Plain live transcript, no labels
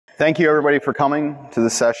Thank you everybody for coming to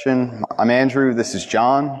this session. I'm Andrew, this is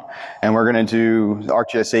John, and we're going to do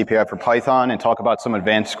ArcGIS API for Python and talk about some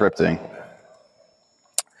advanced scripting.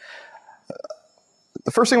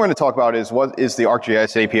 The first thing we're going to talk about is what is the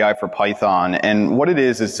ArcGIS API for Python, and what it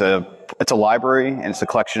is it's a library and it's a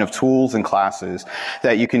collection of tools and classes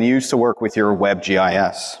that you can use to work with your web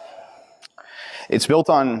GIS. It's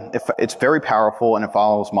very powerful and it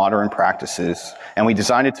follows modern practices, and we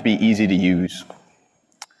designed it to be easy to use.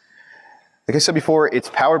 Like I said before, it's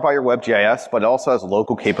powered by your WebGIS, but it also has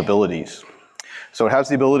local capabilities. So it has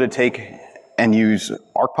the ability to take and use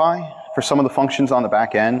ArcPy for some of the functions on the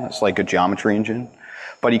back end. It's like a geometry engine.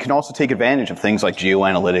 But you can also take advantage of things like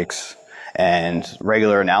geoanalytics and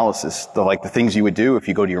regular analysis, like the things you would do if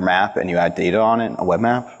you go to your map and you add data on it, a web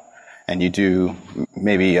map, and you do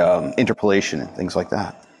maybe interpolation and things like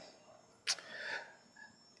that.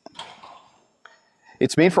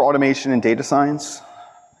 It's made for automation and data science.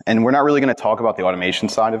 And we're not really going to talk about the automation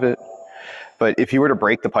side of it. But if you were to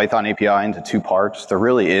break the Python API into two parts, there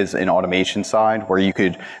really is an automation side where you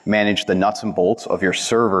could manage the nuts and bolts of your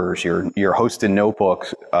servers, your hosted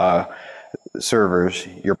notebook servers,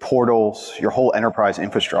 your portals, your whole enterprise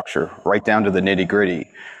infrastructure, right down to the nitty-gritty.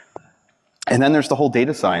 And then there's the whole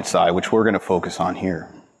data science side, which we're going to focus on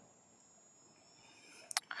here.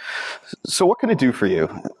 So what can it do for you?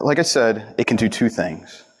 Like I said, it can do two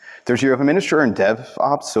things. You have administrator and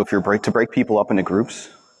DevOps, so if you're to break people up into groups,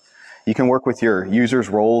 you can work with your users'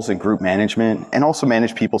 roles and group management, and also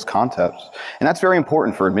manage people's concepts. And that's very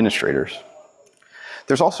important for administrators.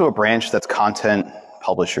 There's also a branch that's content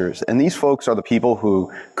publishers, and these folks are the people who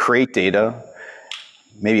create data,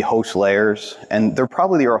 maybe host layers, and they're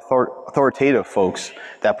probably the authoritative folks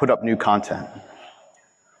that put up new content.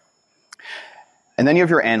 And then you have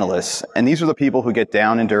your analysts, and these are the people who get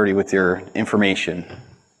down and dirty with your information.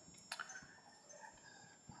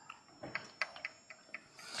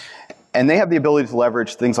 And they have the ability to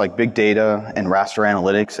leverage things like big data and raster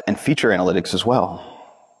analytics and feature analytics as well.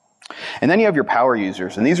 And then you have your power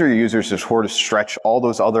users, and these are your users who sort of stretch all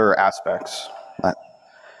those other aspects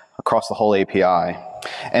across the whole API.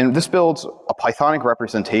 And this builds a Pythonic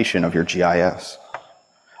representation of your GIS,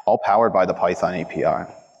 all powered by the Python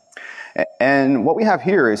API. And what we have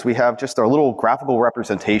here is we have just a little graphical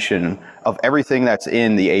representation of everything that's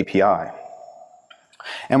in the API.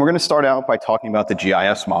 And we're going to start out by talking about the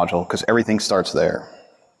GIS module, because everything starts there.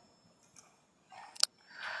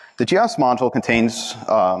 The GIS module contains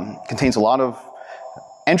a lot of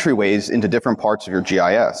entryways into different parts of your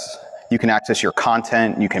GIS. You can access your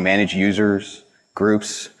content, you can manage users,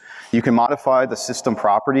 groups, you can modify the system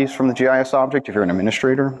properties from the GIS object if you're an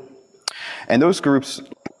administrator. And those groups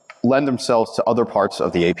lend themselves to other parts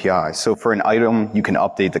of the API. So for an item, you can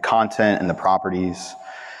update the content and the properties.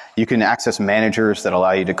 You can access managers that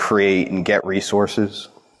allow you to create and get resources.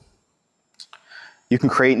 You can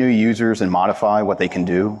create new users and modify what they can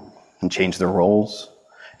do and change their roles.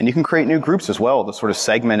 And you can create new groups as well to sort of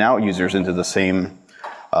segment out users into the same,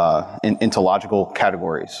 into logical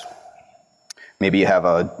categories. Maybe you have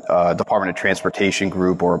a Department of Transportation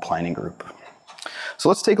group or a planning group. So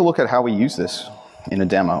let's take a look at how we use this in a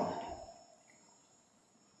demo.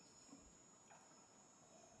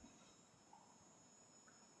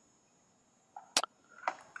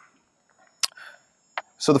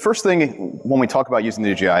 So the first thing when we talk about using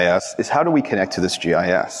the GIS is how do we connect to this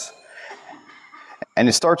GIS? And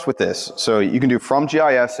it starts with this. So you can do from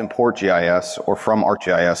GIS import GIS or from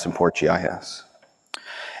ArcGIS import GIS.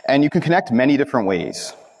 And you can connect many different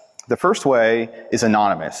ways. The first way is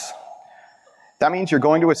anonymous. That means you're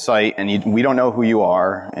going to a site and we don't know who you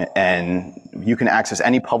are, and you can access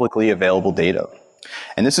any publicly available data.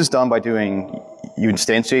 And this is done by you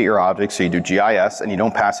instantiate your object, so you do GIS and you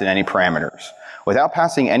don't pass in any parameters. Without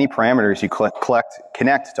passing any parameters, you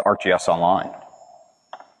connect to ArcGIS Online.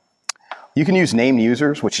 You can use named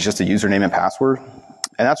users, which is just a username and password.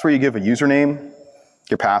 And that's where you give a username,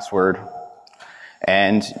 your password,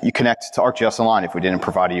 and you connect to ArcGIS Online if we didn't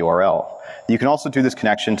provide a URL. You can also do this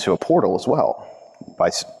connection to a portal as well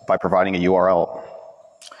by providing a URL.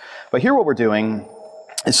 But here what we're doing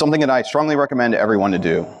is something that I strongly recommend everyone to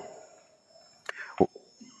do.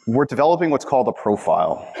 We're developing what's called a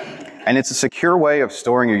profile. And it's a secure way of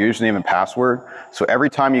storing your username and password. So every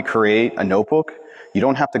time you create a notebook, you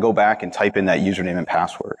don't have to go back and type in that username and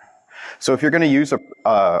password. So if you're going to use a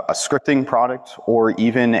scripting product or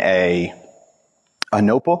even a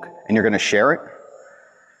notebook and you're going to share it,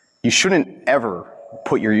 you shouldn't ever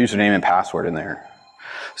put your username and password in there.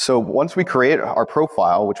 So once we create our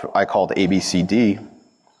profile, which I called ABCD,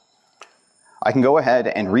 I can go ahead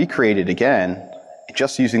and recreate it again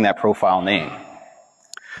just using that profile name.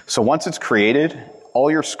 So once it's created, all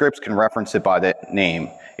your scripts can reference it by that name.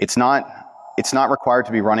 It's not required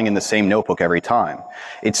to be running in the same notebook every time.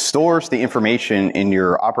 It stores the information in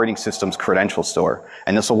your operating system's credential store.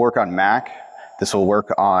 And this will work on Mac, this will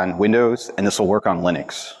work on Windows, and this will work on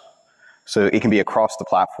Linux. So it can be across the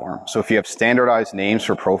platform. So if you have standardized names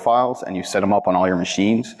for profiles and you set them up on all your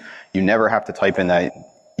machines, you never have to type in that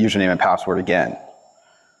username and password again.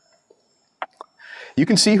 You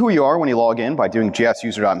can see who you are when you log in by doing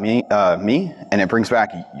gsuser.me, and it brings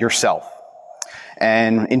back yourself.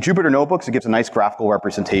 And in Jupyter Notebooks, it gives a nice graphical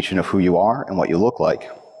representation of who you are and what you look like.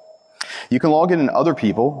 You can log in other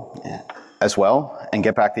people as well and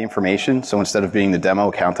get back the information. So instead of being the demo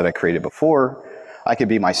account that I created before, I could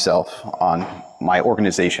be myself on my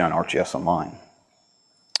organization on ArcGIS Online.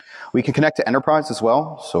 We can connect to Enterprise as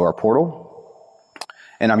well, so our portal.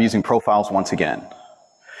 And I'm using profiles once again.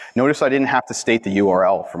 Notice I didn't have to state the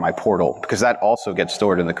URL for my portal because that also gets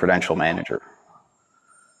stored in the credential manager.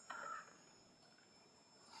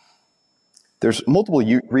 There's multiple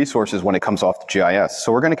resources when it comes off the GIS.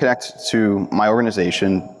 So we're going to connect to my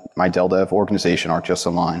organization, my DelDev organization, ArcGIS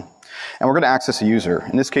Online. And we're going to access a user.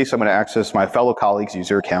 In this case, I'm going to access my fellow colleague's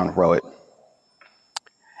user account, Rohit.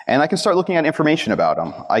 And I can start looking at information about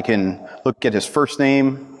him. I can look at his first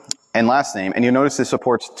name and last name, and you'll notice this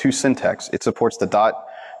supports two syntax. It supports the dot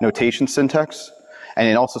notation syntax, and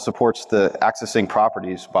it also supports the accessing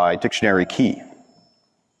properties by dictionary key.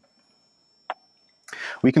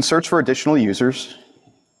 We can search for additional users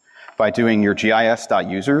by doing your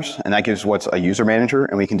gis.users, and that gives what's a user manager,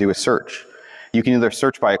 and we can do a search. You can either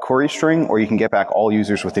search by a query string, or you can get back all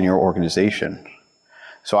users within your organization.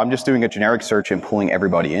 So I'm just doing a generic search and pulling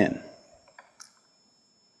everybody in.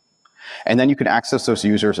 And then you can access those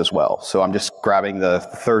users as well. So I'm just grabbing the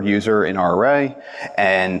third user in our array,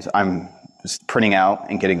 and I'm just printing out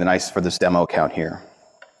and getting the nice for this demo account here.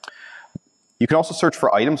 You can also search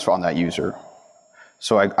for items on that user.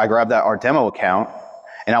 So I grabbed our demo account,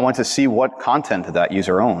 and I want to see what content that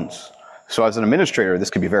user owns. So as an administrator, this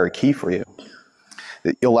could be very key for you.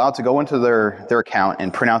 You're allowed to go into their account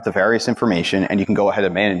and print out the various information, and you can go ahead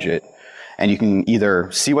and manage it. And you can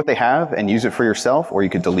either see what they have and use it for yourself, or you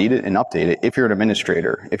could delete it and update it if you're an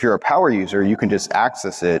administrator. If you're a power user, you can just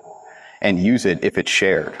access it and use it if it's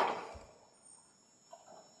shared.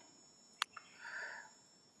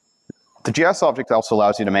 The GIS object also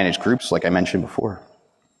allows you to manage groups, like I mentioned before.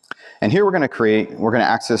 And here we're going to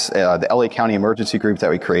access the LA County emergency group that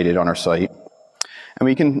we created on our site. And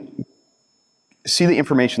we can see the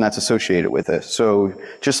information that's associated with it. So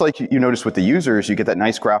just like you notice with the users, you get that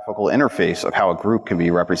nice graphical interface of how a group can be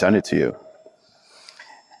represented to you.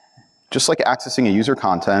 Just like accessing a user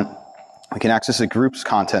content, we can access a group's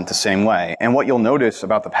content the same way. And what you'll notice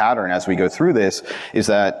about the pattern as we go through this is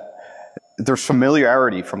that there's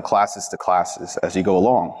familiarity from classes to classes as you go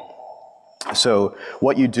along. So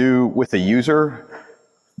what you do with a user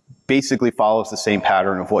basically follows the same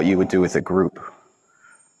pattern of what you would do with a group.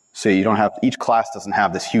 So you don't have, each class doesn't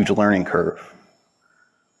have this huge learning curve.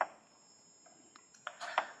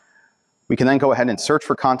 We can then go ahead and search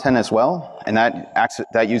for content as well, and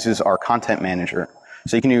that uses our content manager.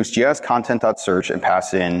 So you can use gs-content.search and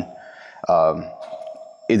pass in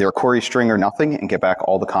either a query string or nothing and get back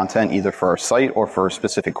all the content either for our site or for a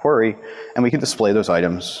specific query, and we can display those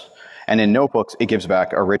items. And in notebooks, it gives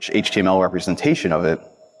back a rich HTML representation of it.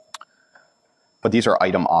 But these are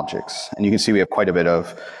item objects, and you can see we have quite a bit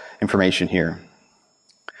of information here.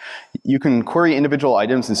 You can query individual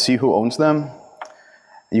items and see who owns them.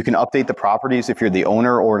 You can update the properties if you're the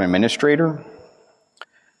owner or an administrator.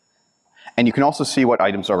 And you can also see what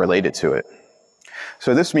items are related to it.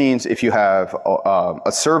 So this means if you have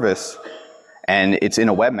a service and it's in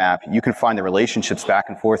a web map, you can find the relationships back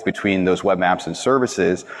and forth between those web maps and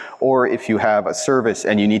services. Or if you have a service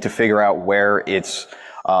and you need to figure out where it's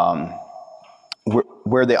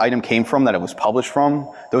where the item came from, that it was published from,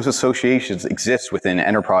 those associations exist within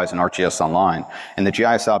Enterprise and ArcGIS Online, and the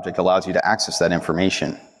GIS object allows you to access that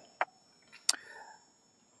information.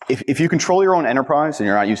 If you control your own Enterprise and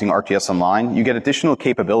you're not using ArcGIS Online, you get additional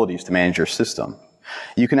capabilities to manage your system.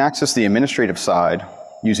 You can access the administrative side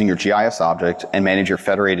using your GIS object and manage your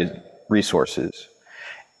federated resources.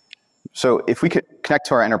 So if we could connect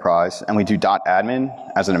to our Enterprise and we do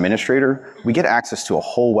 .admin as an administrator, we get access to a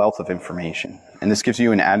whole wealth of information. And this gives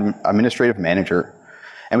you an administrative manager.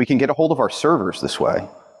 And we can get a hold of our servers this way,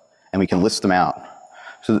 and we can list them out.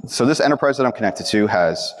 So this Enterprise that I'm connected to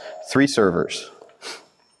has 3 servers.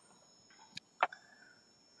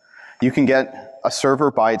 You can get a server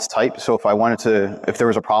by its type. So if there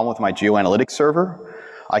was a problem with my geoanalytics server,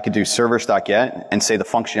 I could do servers.get and say the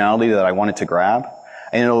functionality that I wanted to grab.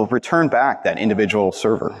 and it'll return back that individual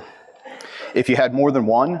server. If you had more than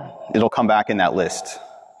one, it'll come back in that list.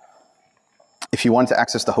 If you wanted to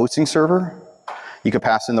access the hosting server, you could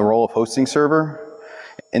pass in the role of hosting server.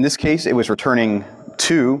 In this case, it was returning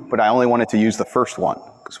 2, but I only wanted to use the first one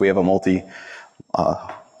because we have a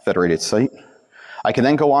multi-federated site. I can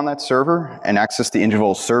then go on that server and access the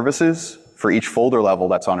individual services for each folder level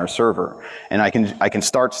that's on our server. And I can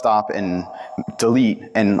start, stop, and delete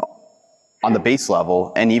and on the base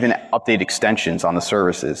level, and even update extensions on the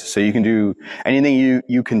services. So you can do anything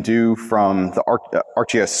you can do from the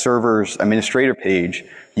ArcGIS server's administrator page,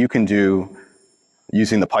 you can do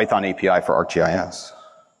using the Python API for ArcGIS.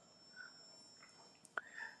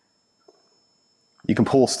 You can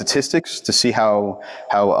pull statistics to see how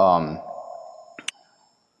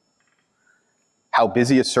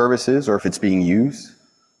busy a service is or if it's being used.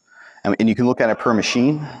 And you can look at it per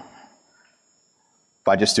machine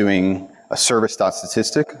by just doing a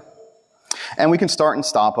service.statistic. And we can start and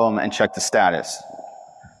stop them and check the status.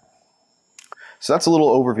 So that's a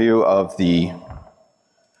little overview of the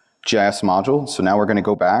GIS module. So now we're going to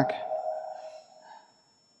go back.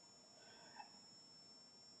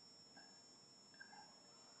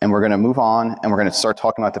 And we're going to move on and we're going to start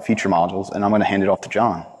talking about the feature modules, and I'm going to hand it off to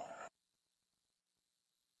John.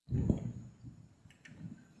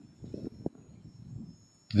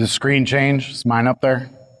 Did the screen change? Is mine up there?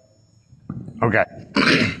 Okay.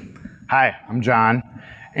 Hi, I'm John,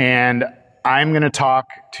 and I'm going to talk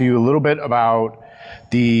to you a little bit about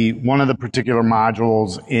one of the particular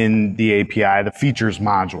modules in the API, the features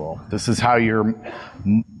module. This is how you're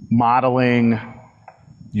modeling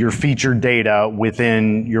your feature data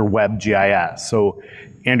within your web GIS. So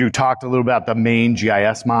Andrew talked a little about the main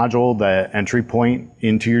GIS module, the entry point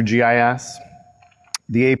into your GIS.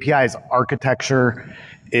 The API's architecture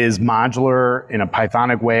is modular in a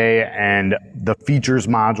Pythonic way, and the features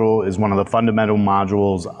module is one of the fundamental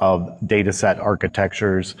modules of dataset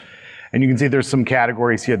architectures. And you can see there's some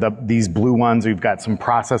categories here. These blue ones, we've got some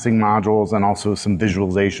processing modules and also some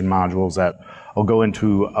visualization modules that I'll go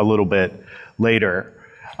into a little bit later.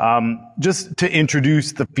 Just to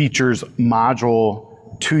introduce the features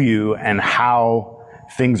module to you and how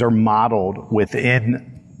things are modeled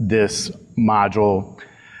within this module.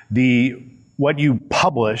 What you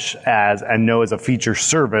publish as and know as a feature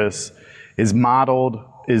service is modeled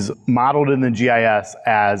in the GIS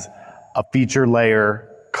as a feature layer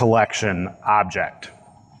collection object.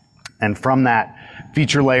 And from that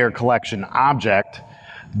feature layer collection object,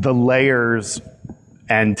 the layers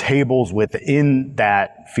and tables within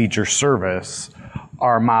that feature service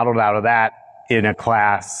are modeled out of that in a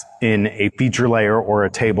class, in a feature layer or a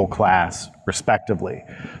table class, respectively.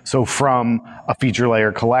 So from a feature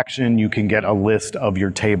layer collection, you can get a list of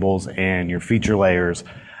your tables and your feature layers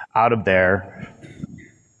out of there.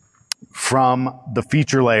 From the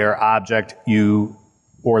feature layer object,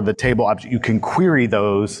 or the table object, you can query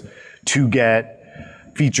those to get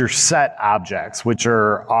feature set objects, which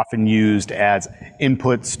are often used as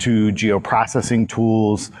inputs to geoprocessing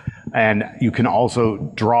tools. And you can also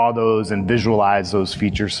draw those and visualize those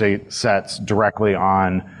feature sets directly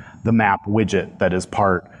on the map widget that is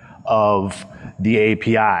part of the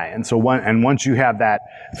API. And so once you have that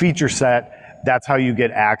feature set, that's how you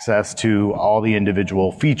get access to all the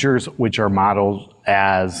individual features, which are modeled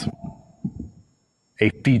as a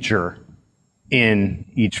feature in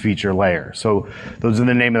each feature layer. So those are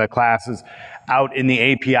the name of the classes. Out in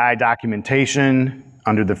the API documentation,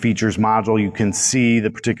 under the features module, you can see the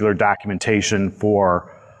particular documentation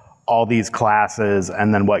for all these classes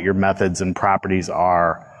and then what your methods and properties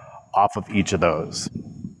are off of each of those.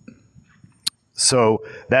 So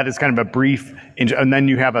that is kind of a brief, and then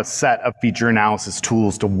you have a set of feature analysis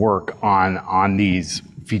tools to work on these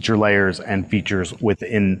feature layers and features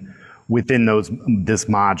within this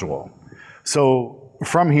module. So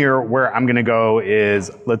from here, where I'm going to go is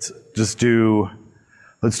let's do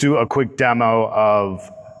a quick demo of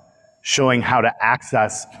showing how to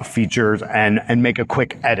access features and make a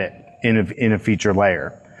quick edit in a feature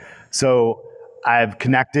layer. So I've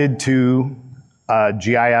connected to a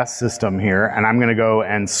GIS system here, and I'm going to go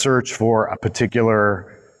and search for a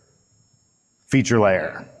particular feature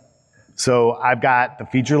layer. So I've got the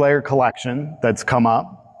feature layer collection that's come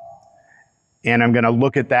up, and I'm going to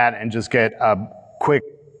look at that and just get a quick,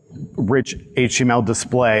 rich HTML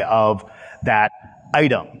display of that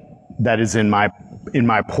item that is in my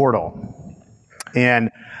portal.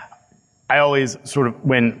 And I always sort of,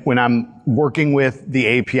 when I'm working with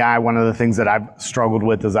the API, one of the things that I've struggled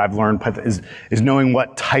with as I've learned Python is knowing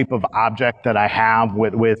what type of object that I have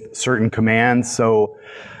with certain commands. So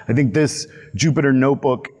I think this Jupyter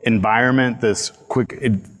Notebook environment, this quick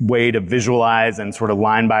way to visualize and sort of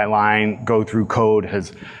line by line go through code,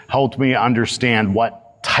 has helped me understand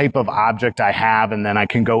what type of object I have, and then I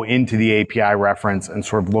can go into the API reference and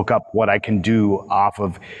sort of look up what I can do off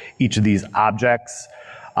of each of these objects.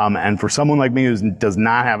 And for someone like me who does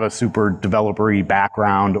not have a super developer-y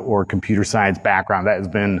background or computer science background, that has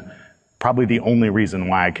been probably the only reason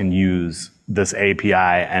why I can use this API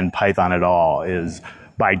and Python at all, is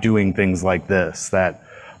by doing things like this that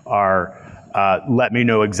are let me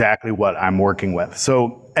know exactly what I'm working with.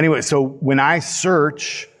 So anyway, so when I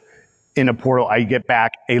search in a portal, I get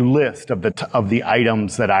back a list of the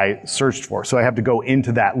items that I searched for. So I have to go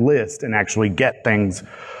into that list and actually get things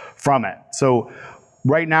from it. So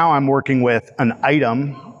right now I'm working with an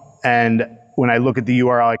item, and when I look at the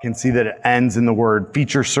URL, I can see that it ends in the word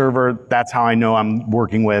feature server. That's how I know I'm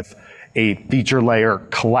working with a feature layer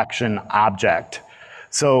collection object.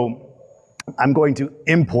 So I'm going to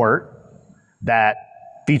import that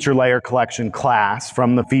feature layer collection class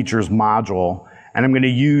from the features module, and I'm going to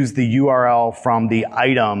use the URL from the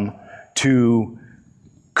item to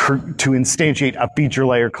instantiate a feature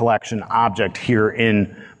layer collection object here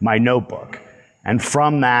in my notebook. And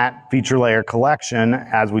from that feature layer collection,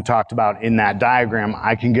 as we talked about in that diagram,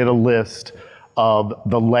 I can get a list of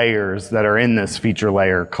the layers that are in this feature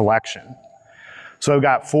layer collection. So I've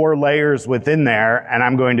got 4 layers within there, and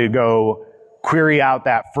I'm going to go query out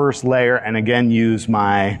that first layer and again use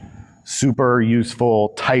my super useful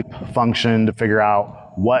type function to figure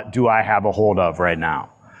out what do I have a hold of right now.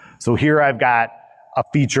 So here I've got a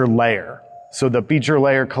feature layer. So the feature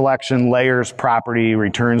layer collection layers property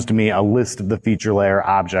returns to me a list of the feature layer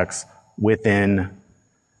objects within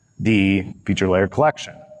the feature layer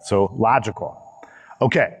collection. So logical.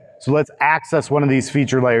 Okay, so let's access one of these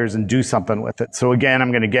feature layers and do something with it. So again,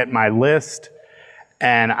 I'm going to get my list,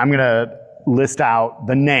 and I'm going to list out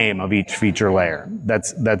the name of each feature layer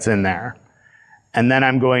that's in there. And then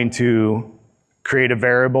I'm going to create a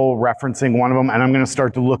variable referencing one of them, and I'm going to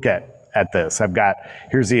start to look at this.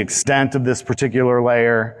 Here's the extent of this particular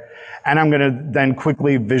layer, and I'm going to then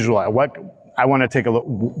quickly visualize I want to take a look.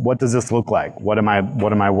 What does this look like? What am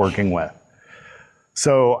I working with?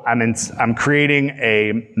 So I'm creating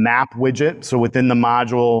a map widget. So within the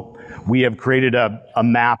module, we have created a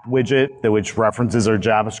map widget which references our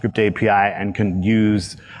JavaScript API and can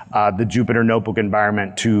use the Jupyter Notebook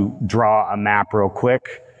environment to draw a map real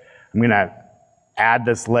quick. I'm going to add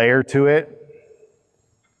this layer to it.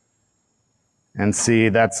 And see,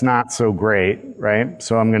 that's not so great, right?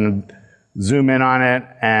 So I'm going to zoom in on it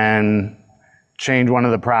and change one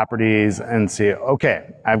of the properties and see,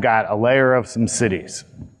 okay, I've got a layer of some cities.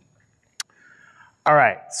 All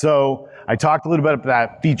right, so I talked a little bit about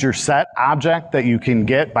that feature set object that you can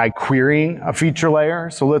get by querying a feature layer.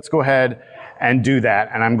 So let's go ahead and do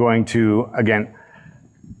that. And I'm going to, again,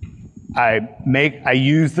 I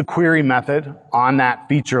use the query method on that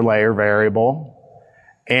feature layer variable,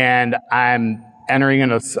 and I'm entering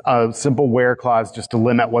in a simple where clause just to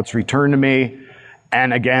limit what's returned to me.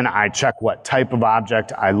 And again, I check what type of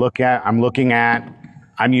object I'm looking at.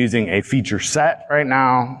 I'm using a feature set right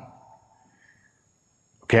now.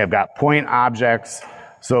 Okay, I've got point objects.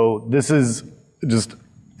 So this is just,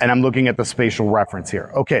 and I'm looking at the spatial reference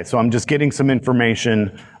here. Okay, so I'm just getting some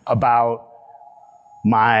information about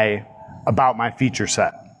my feature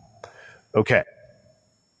set. Okay.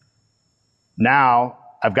 Now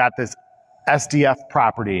I've got this SDF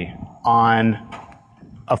property on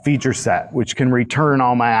a feature set, which can return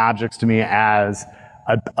all my objects to me as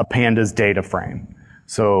a pandas data frame.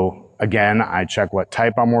 So again, I check what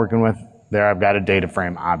type I'm working with. There I've got a data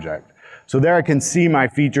frame object. So there I can see my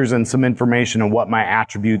features and some information on what my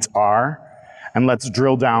attributes are. And let's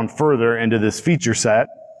drill down further into this feature set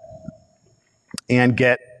and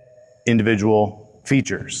get individual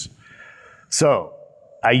features. So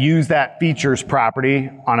I use that features property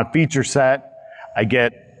on a feature set. I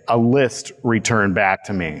get a list returned back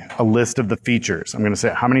to me, a list of the features. I'm going to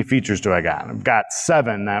say, how many features do I got? I've got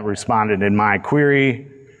 7 that responded in my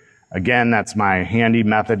query. Again, that's my handy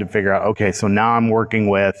method to figure out, okay, so now I'm working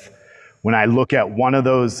with, when I look at one of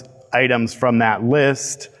those items from that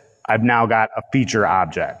list, I've now got a feature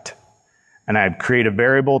object. And I create a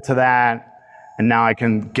variable to that, and now I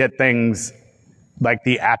can get things like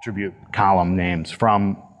the attribute column names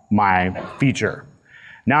from my feature.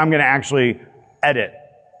 Now I'm going to actually edit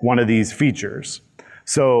one of these features.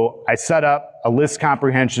 So I set up a list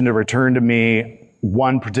comprehension to return to me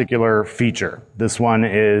one particular feature. This one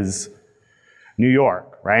is New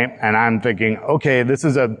York, right? And I'm thinking, okay, this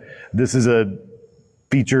is a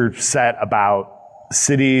feature set about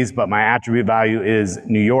cities, but my attribute value is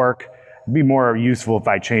New York. It'd be more useful if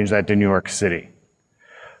I change that to New York City.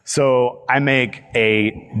 So I make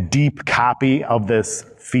a deep copy of this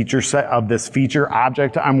feature set, of this feature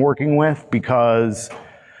object I'm working with, because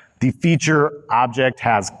the feature object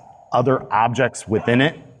has other objects within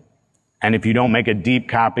it. And if you don't make a deep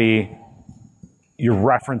copy, you're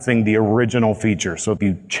referencing the original feature. So if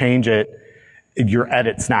you change it, your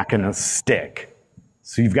edit's not going to stick.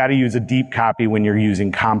 So you've got to use a deep copy when you're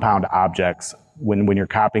using compound objects, when you're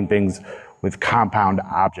copying things with compound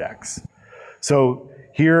objects. So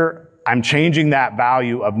here, I'm changing that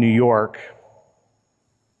value of New York,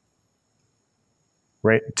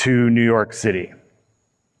 right, to New York City.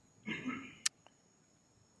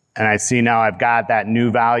 And I see now I've got that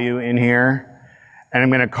new value in here. And I'm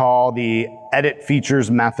going to call the edit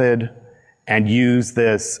features method and use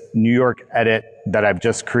this New York edit that I've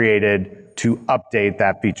just created to update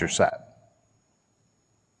that feature set.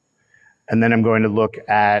 And then I'm going to look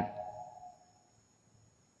at,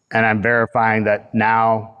 and I'm verifying that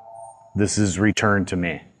now this is returned to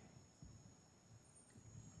me.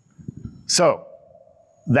 So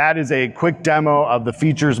that is a quick demo of the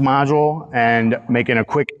features module and making a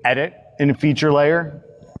quick edit in a feature layer.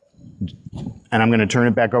 And I'm going to turn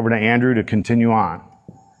it back over to Andrew to continue on.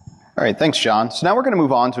 All right, thanks, John. So now we're going to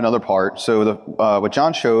move on to another part. So what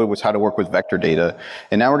John showed was how to work with vector data.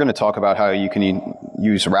 And now we're going to talk about how you can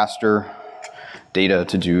use raster data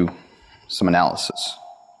to do some analysis.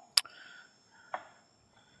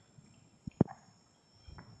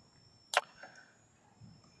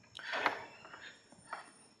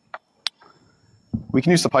 We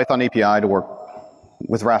can use the Python API to work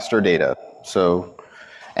with raster data.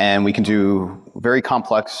 And we can do very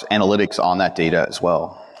complex analytics on that data as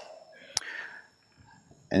well.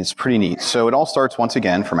 And it's pretty neat. So it all starts once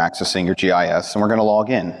again from accessing your GIS, and we're going to log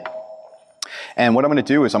in. And what I'm going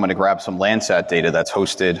to do is I'm going to grab some Landsat data that's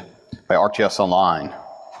hosted by ArcGIS Online.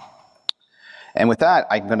 And with that,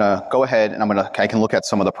 I'm going to go ahead and I can look at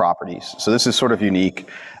some of the properties. So this is sort of unique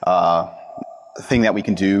thing that we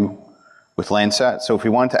can do with Landsat. So if we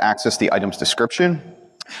wanted to access the item's description,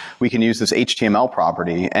 we can use this HTML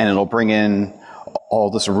property, and it'll bring in all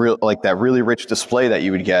this that really rich display that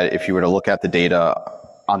you would get if you were to look at the data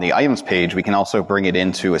on the items page. We can also bring it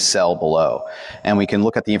into a cell below, and we can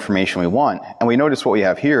look at the information we want. And we notice what we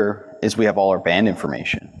have here is we have all our band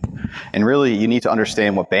information. And really, you need to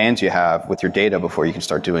understand what bands you have with your data before you can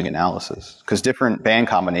start doing analysis, because different band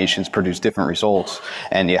combinations produce different results,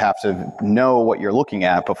 and you have to know what you're looking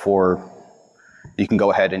at before you can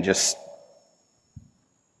go ahead and just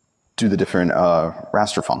do the different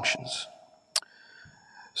raster functions.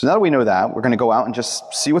 So now that we know that, we're going to go out and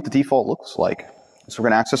just see what the default looks like. So we're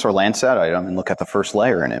going to access our Landsat item and look at the first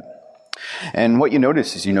layer in it. And what you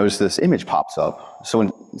notice is this image pops up.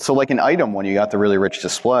 So like an item, when you got the really rich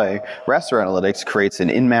display, raster analytics creates an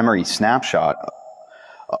in-memory snapshot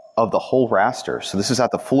of the whole raster. So this is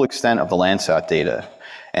at the full extent of the Landsat data.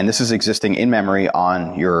 And this is existing in memory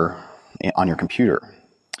on your computer.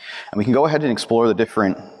 And we can go ahead and explore the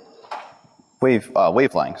different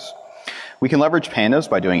wavelengths. We can leverage pandas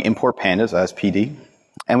by doing import pandas as PD.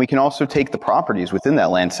 And we can also take the properties within that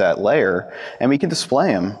Landsat layer and we can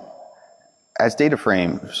display them as data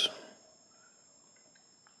frames.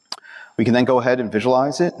 We can then go ahead and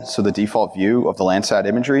visualize it. So the default view of the Landsat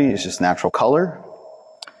imagery is just natural color.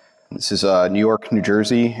 This is a New York, New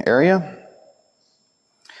Jersey area.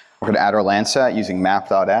 We're going to add our Landsat using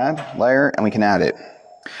map.add layer, and we can add it.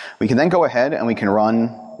 We can then go ahead and we can run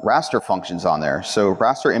raster functions on there. So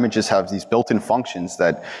raster images have these built-in functions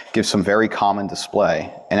that give some very common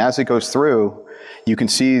display. And as it goes through, you can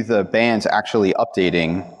see the bands actually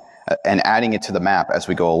updating and adding it to the map as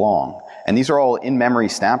we go along. And these are all in-memory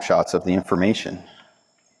snapshots of the information.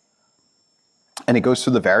 And it goes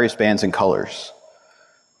through the various bands and colors.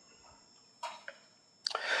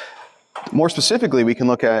 More specifically, we can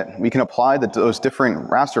apply those different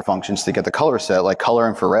raster functions to get the color set, like color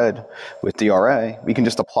infrared with DRA. We can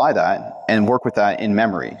just apply that and work with that in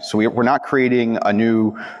memory. So we're not creating a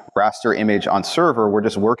new raster image on server, we're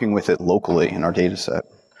just working with it locally in our data set.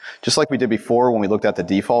 Just like we did before when we looked at the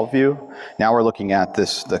default view, now we're looking at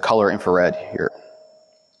the color infrared here.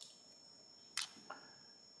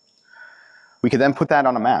 We could then put that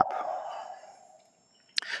on a map.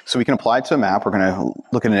 So we can apply it to a map. We're going to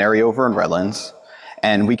look at an area over in Redlands.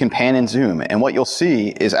 And we can pan and zoom. And what you'll see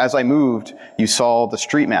is as I moved, you saw the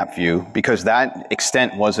street map view because that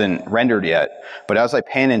extent wasn't rendered yet. But as I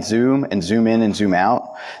pan and zoom in and zoom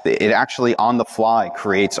out, it actually on the fly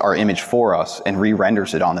creates our image for us and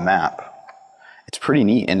re-renders it on the map. It's pretty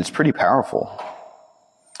neat and it's pretty powerful.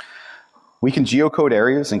 We can geocode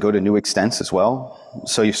areas and go to new extents as well.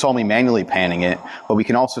 So you saw me manually panning it, but we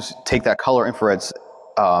can also take that color infrared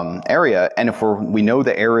area, and if we know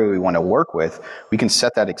the area we want to work with, we can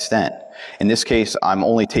set that extent. In this case, I'm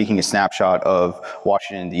only taking a snapshot of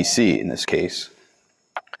Washington, D.C. in this case.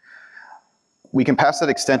 We can pass that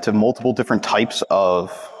extent to multiple different types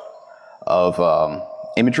of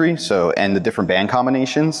imagery, and the different band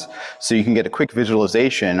combinations, so you can get a quick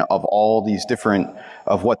visualization of all these different,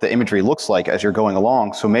 of what the imagery looks like as you're going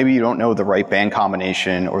along. So maybe you don't know the right band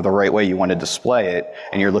combination or the right way you want to display it,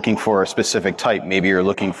 and you're looking for a specific type. Maybe you're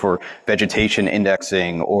looking for vegetation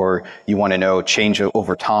indexing, or you want to know change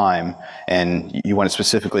over time, and you want to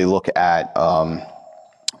specifically look at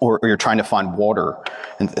or you're trying to find water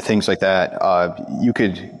and things like that, you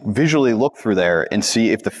could visually look through there and see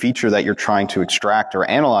if the feature that you're trying to extract or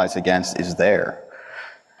analyze against is there.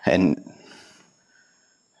 And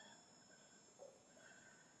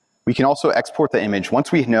we can also export the image.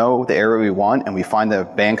 Once we know the area we want and we find the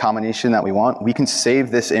band combination that we want, we can save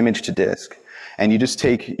this image to disk. And you just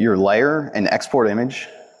take your layer and export image.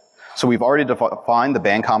 So we've already defined the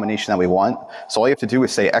band combination that we want. So all you have to do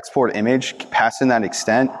is say export image, pass in that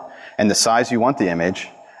extent and the size you want the image,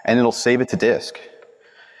 and it'll save it to disk.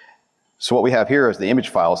 So what we have here is the image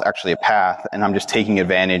file is actually a path, and I'm just taking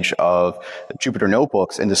advantage of Jupyter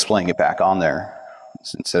notebooks and displaying it back on there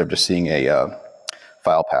instead of just seeing a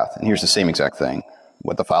file path. And here's the same exact thing,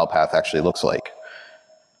 what the file path actually looks like.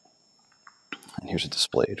 And here's it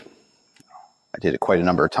displayed. I did it quite a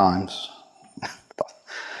number of times.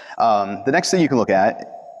 The next thing you can look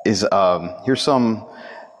at is,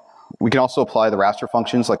 we can also apply the raster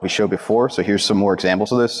functions like we showed before. So here's some more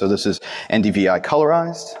examples of this. So this is NDVI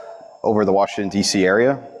colorized over the Washington, D.C.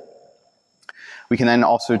 area. We can then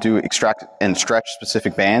also do extract and stretch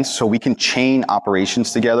specific bands. So we can chain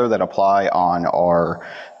operations together that apply on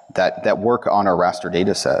that work on our raster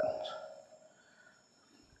data set.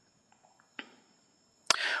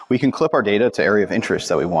 We can clip our data to area of interest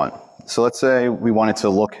that we want. So let's say we wanted to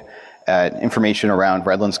look at information around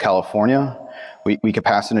Redlands, California. We could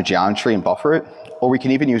pass in a geometry and buffer it, or we can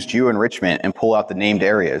even use geo-enrichment and pull out the named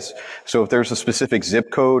areas. So if there's a specific zip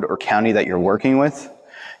code or county that you're working with,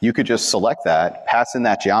 you could just select that, pass in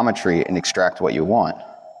that geometry, and extract what you want.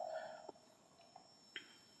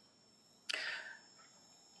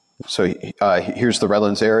 So here's the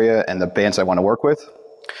Redlands area and the bands I want to work with.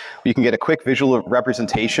 You can get a quick visual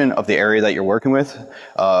representation of the area that you're working with.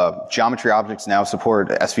 Geometry objects now support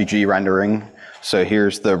SVG rendering. So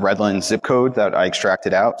here's the Redlands zip code that I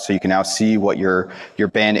extracted out. So you can now see what your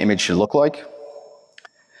band image should look like.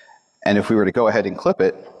 And if we were to go ahead and clip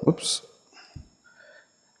it, whoops.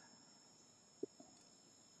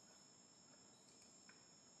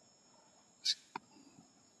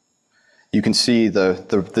 You can see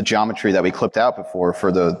the geometry that we clipped out before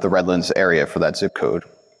for the Redlands area for that zip code.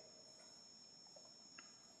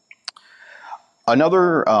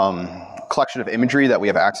 Another collection of imagery that we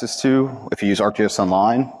have access to, if you use ArcGIS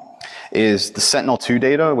Online, is the Sentinel-2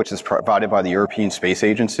 data, which is provided by the European Space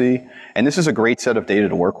Agency. And this is a great set of data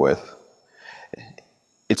to work with.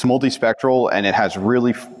 It's multispectral, and it has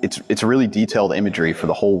it's really detailed imagery for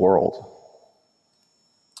the whole world.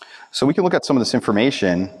 So we can look at some of this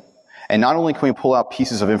information, and not only can we pull out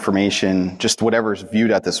pieces of information, just whatever's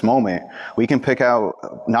viewed at this moment, we can pick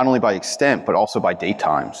out not only by extent, but also by date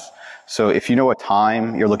times. So if you know a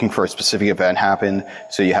time, you're looking for a specific event happen,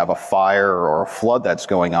 so you have a fire or a flood that's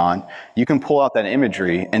going on, you can pull out that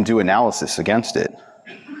imagery and do analysis against it.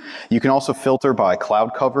 You can also filter by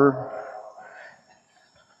cloud cover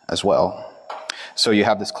as well. So you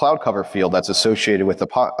have this cloud cover field that's associated with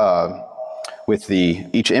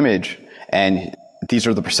each image, and these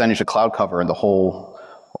are the percentage of cloud cover in the whole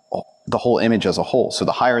image as a whole. So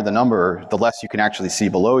the higher the number, the less you can actually see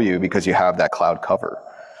below you because you have that cloud cover.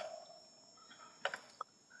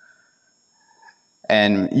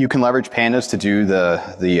 And you can leverage pandas to do the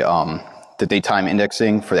datetime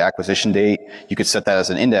indexing for the acquisition date. You could set that as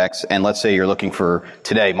an index, and let's say you're looking for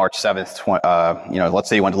today, March 7th, let's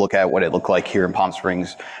say you want to look at what it looked like here in Palm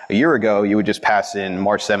Springs a year ago, you would just pass in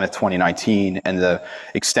March 7th, 2019 and the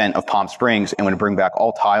extent of Palm Springs, and would bring back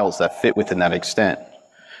all tiles that fit within that extent.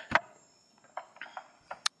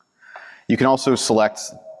 You can also select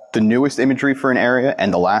the newest imagery for an area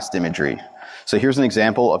and the last imagery. So here's an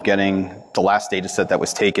example of getting the last data set that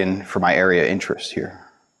was taken for my area of interest here.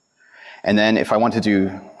 And then if I want to do,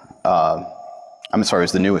 I'm sorry, it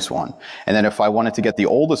was the newest one. And then if I wanted to get the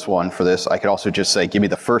oldest one for this, I could also just say, give me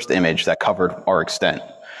the first image that covered our extent.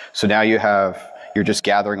 So now you're just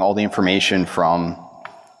gathering all the information from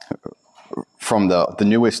the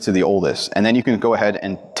newest to the oldest. And then you can go ahead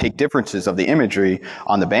and take differences of the imagery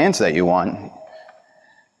on the bands that you want,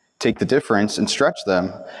 take the difference and stretch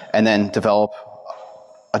them, and then develop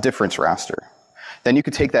a difference raster. Then you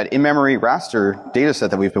could take that in-memory raster data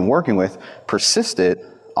set that we've been working with, persist it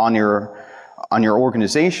on your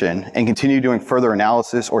organization, and continue doing further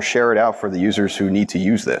analysis or share it out for the users who need to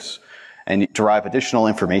use this and derive additional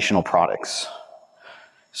informational products.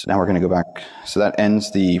 So now we're going to go back. So that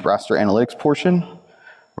ends the raster analytics portion.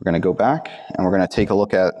 We're going to go back and we're going to take a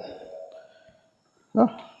look at,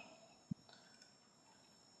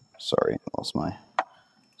 sorry, I lost my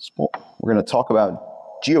spot. We're going to talk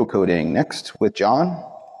about geocoding next with John,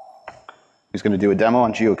 who's going to do a demo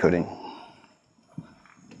on geocoding.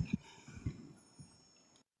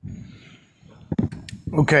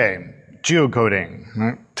 Okay, geocoding,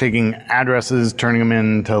 right? Taking addresses, turning them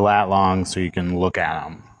into lat long so you can look at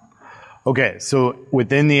them. Okay, so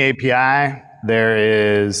within the API,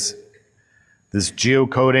 there is this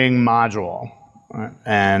geocoding module, right?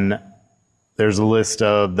 And there's a list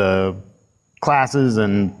of the classes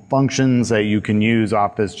and functions that you can use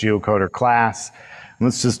off this geocoder class.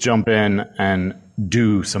 Let's just jump in and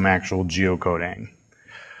do some actual geocoding.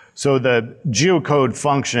 So the geocode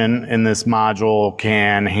function in this module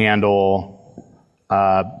can handle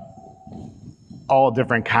all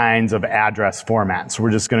different kinds of address formats. So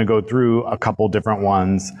we're just going to go through a couple different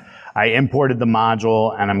ones. I imported the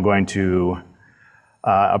module, and I'm going to,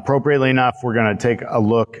 appropriately enough, we're going to take a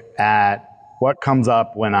look at what comes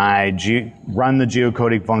up when I run the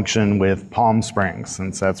geocoding function with Palm Springs,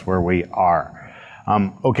 since that's where we are.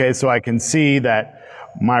 Okay, so I can see that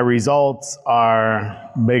my results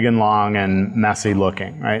are big and long and messy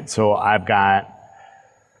looking, right? So I've got,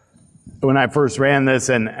 when I first ran this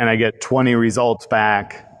and I get 20 results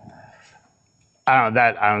back,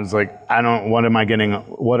 I was like, what am I getting?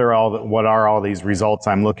 What are all these results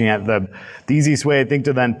I'm looking at? The easiest way I think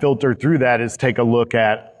to then filter through that is take a look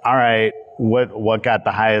at, all right, what got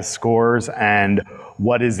the highest scores and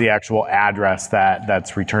what is the actual address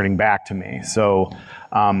that's returning back to me. So,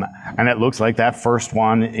 and it looks like that first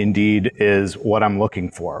one indeed is what I'm looking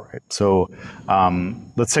for. Right? So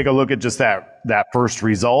let's take a look at just that first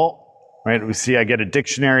result. Right? We see I get a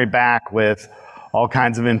dictionary back with all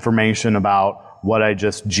kinds of information about what I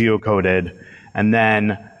just geocoded. And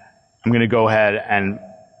then I'm going to go ahead and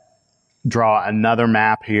draw another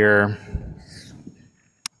map here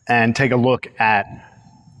and take a look at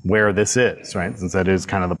where this is, right? Since that is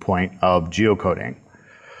kind of the point of geocoding.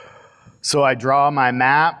 So I draw my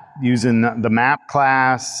map using the map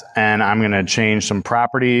class, and I'm going to change some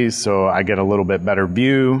properties so I get a little bit better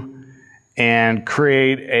view and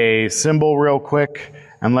create a symbol real quick,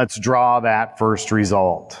 and let's draw that first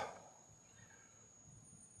result.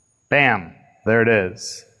 Bam, there it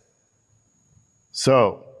is.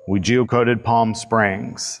 So we geocoded Palm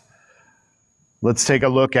Springs. Let's take a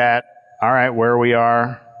look at, all right, where we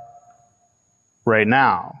are right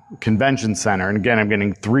now, Convention Center. And again, I'm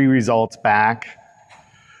getting 3 results back,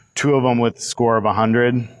 2 of them with a score of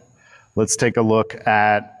 100. Let's take a look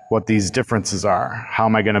at what these differences are. How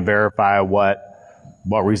am I going to verify what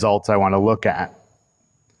results I want to look at?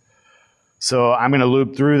 So I'm going to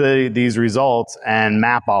loop through these results and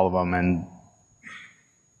map all of them. And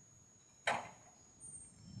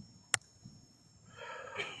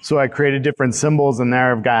so I created different symbols, and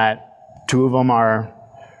there I've got 2 of them are,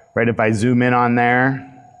 right, if I zoom in on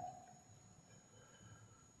there,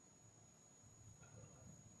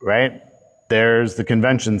 right, there's the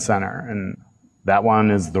Convention Center, and that one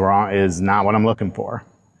is not what I'm looking for.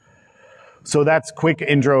 So that's a quick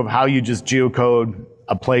intro of how you just geocode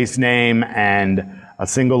a place name and a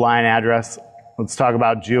single line address. Let's talk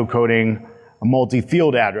about geocoding a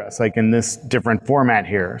multi-field address, like in this different format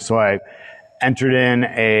here. So I entered in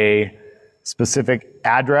a specific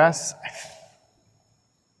address,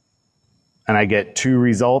 and I get 2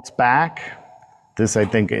 results back. This, I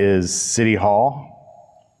think, is City Hall.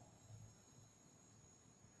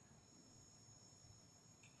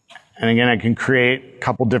 And again, I can create a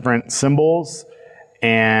couple different symbols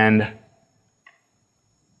and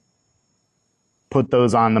put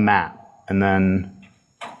those on the map. And then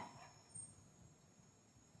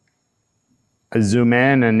I zoom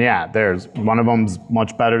in, and yeah, there's one of them's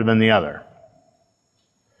much better than the other.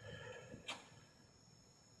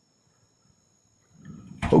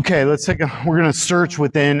 Okay, we're going to search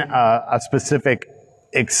within a specific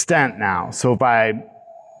extent now. So if I,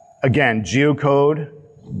 again, geocode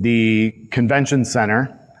the convention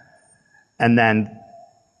center and then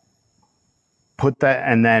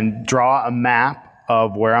draw a map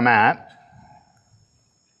of where I'm at,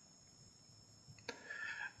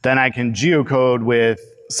 then I can geocode with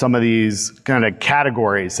some of these kind of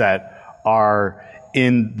categories that are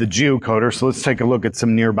in the geocoder. So let's take a look at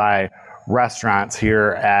some nearby restaurants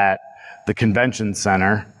here at the convention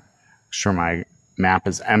center. Make sure my map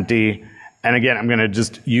is empty. And again, I'm going to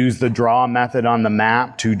just use the draw method on the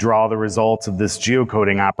map to draw the results of this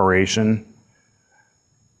geocoding operation.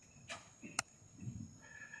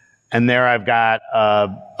 And there I've got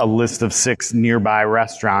a list of 6 nearby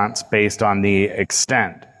restaurants based on the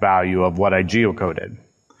extent value of what I geocoded.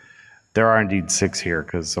 There are indeed 6 here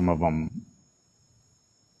because some of them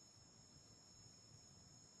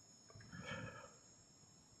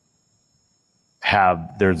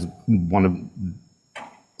there's one of,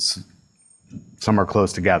 some are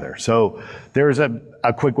close together. So there's a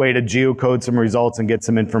quick way to geocode some results and get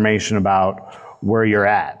some information about where you're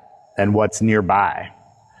at and what's nearby.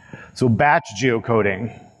 So batch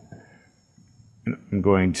geocoding. I'm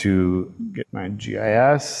going to get my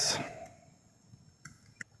GIS.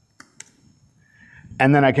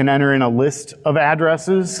 And then I can enter in a list of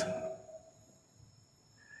addresses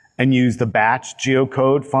and use the batch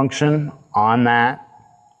geocode function on that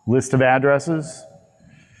list of addresses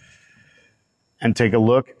and take a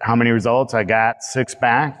look how many results I got. 6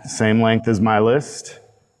 back, same length as my list.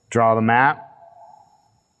 Draw the map.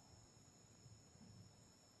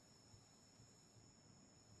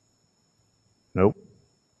 Nope.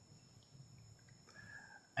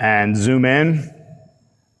 And zoom in,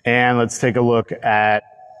 and let's take a look at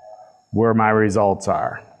where my results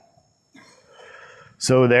are.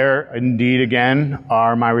 So there, indeed, again,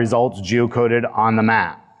 are my results geocoded on the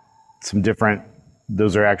map.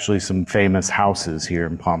 Those are actually some famous houses here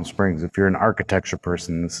in Palm Springs. If you're an architecture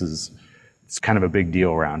person, it's kind of a big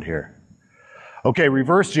deal around here. Okay,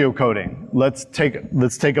 reverse geocoding. Let's take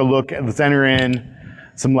a look, let's enter in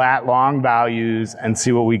some lat long values and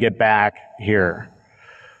see what we get back here.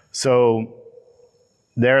 So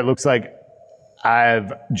there it looks like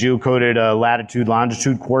I've geocoded a latitude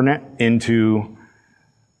longitude coordinate into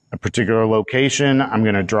a particular location. I'm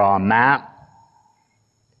going to draw a map.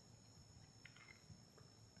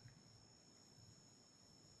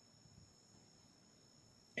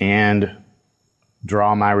 And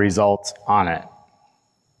draw my results on it.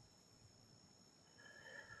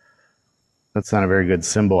 That's not a very good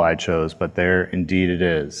symbol I chose, but there indeed it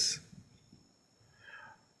is.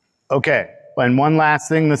 Okay, and one last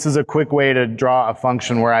thing, this is a quick way to draw a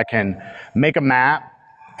function where I can make a map,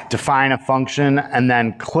 define a function, and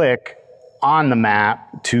then click on the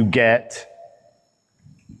map to get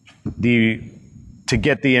the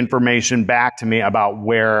information back to me about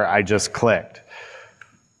where I just clicked.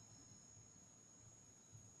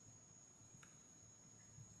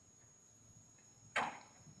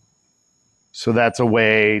 So that's a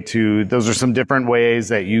way those are some different ways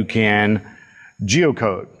that you can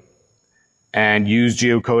geocode and use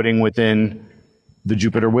geocoding within the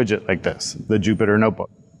Jupyter widget like this, the Jupyter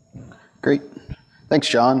notebook. Great. Thanks,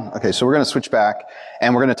 John. Okay, so we're going to switch back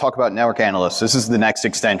and we're going to talk about network analysts. This is the next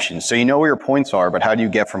extension. So you know where your points are, but how do you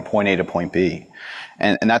get from point A to point B?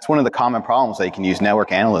 And that's one of the common problems that you can use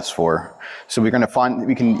network analysts for. So we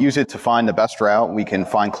can use it to find the best route. We can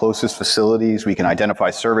find closest facilities. We can identify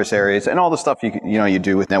service areas and all the stuff you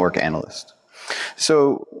do with network analysts.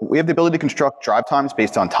 So we have the ability to construct drive times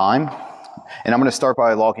based on time. And I'm going to start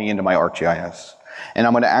by logging into my ArcGIS. And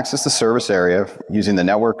I'm going to access the service area using the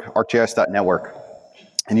network, arcgis.network,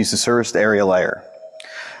 and use the service area layer.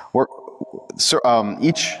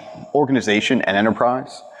 Each organization and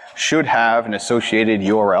enterprise should have an associated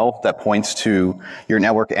URL that points to your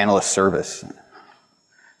network analyst service.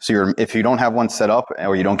 So if you don't have one set up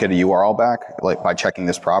or you don't get a URL back, like by checking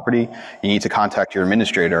this property, you need to contact your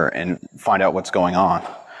administrator and find out what's going on.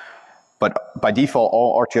 But by default,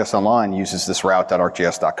 all ArcGIS Online uses this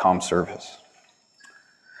route.arcgis.com service.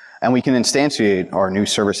 And we can instantiate our new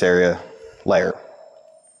service area layer.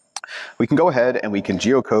 We can go ahead and we can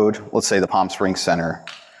geocode, let's say the Palm Springs Center,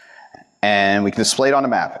 and we can display it on a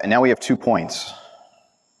map. And now we have 2 points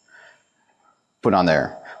put on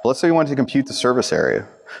there. But let's say we wanted to compute the service area.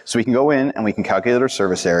 So we can go in and we can calculate our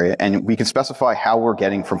service area and we can specify how we're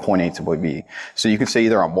getting from point A to point B. So you can say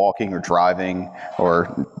either I'm walking or driving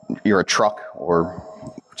or you're a truck or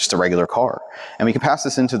just a regular car. And we can pass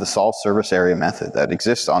this into the solve service area method that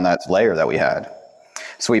exists on that layer that we had.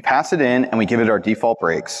 So we pass it in and we give it our default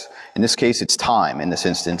breaks. In this case, it's time, in this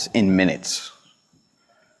instance, in minutes.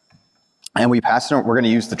 And we pass it, we're going to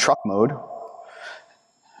use the truck mode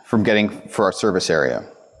for our service area.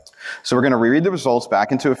 So we're going to reread the results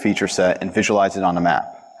back into a feature set and visualize it on a map.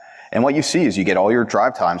 And what you see is you get all your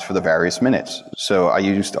drive times for the various minutes. So I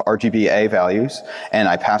used RGBA values and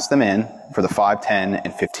I passed them in for the 5, 10,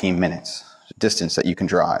 and 15 minutes distance that you can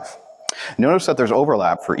drive. Notice that there's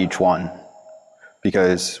overlap for each one,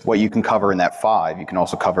 because what you can cover in that 5, you can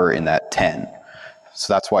also cover in that 10.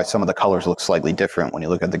 So that's why some of the colors look slightly different when you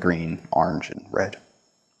look at the green, orange, and red.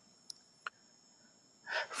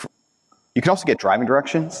 You can also get driving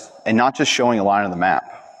directions and not just showing a line on the map.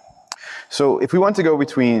 So if we want to go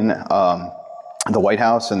between the White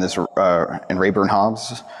House and and Rayburn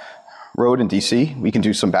Hobbs Road in DC, we can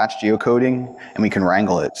do some batch geocoding and we can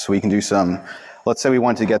wrangle it. So we can do some, let's say we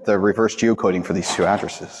want to get the reverse geocoding for these 2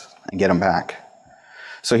 addresses and get them back.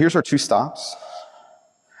 So here's our 2 stops.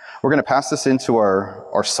 We're going to pass this into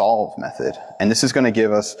our solve method, and this is going to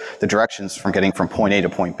give us the directions from getting from point A to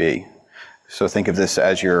point B. So think of this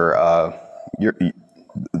as the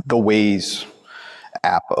Waze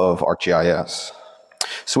app of ArcGIS.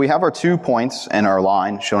 So we have our 2 points and our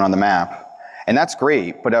line shown on the map, and that's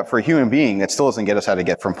great, but for a human being, that still doesn't get us how to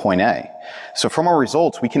get from point A. So from our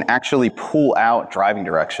results, we can actually pull out driving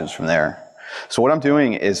directions from there. So what I'm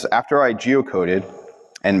doing is, after I geocoded,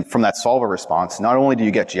 and from that solver response, not only do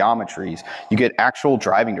you get geometries, you get actual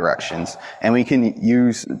driving directions, and we can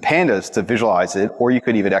use pandas to visualize it, or you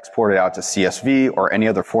could even export it out to CSV or any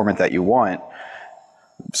other format that you want,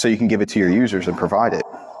 so you can give it to your users and provide it.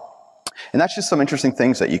 And that's just some interesting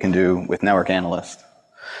things that you can do with Network Analyst.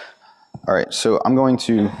 All right, so I'm going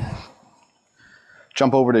to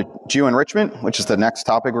jump over to geo-enrichment, which is the next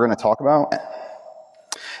topic we're going to talk about.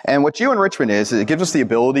 And what geo-enrichment is, it gives us the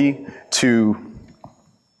ability to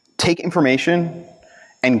take information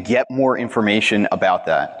and get more information about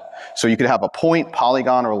that. So you could have a point,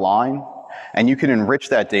 polygon, or line, and you can enrich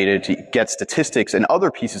that data to get statistics and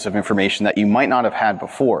other pieces of information that you might not have had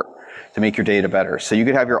before to make your data better. So you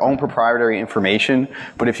could have your own proprietary information,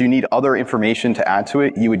 but if you need other information to add to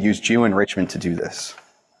it, you would use geo-enrichment to do this.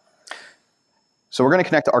 So we're going to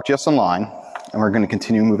connect to ArcGIS Online, and we're going to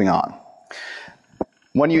continue moving on.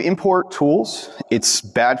 When you import tools, it's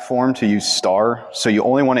bad form to use star, so you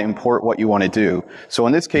only want to import what you want to do. So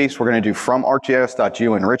in this case, we're going to do from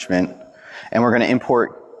arcgis.geoenrichment, and we're going to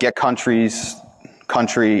import get countries,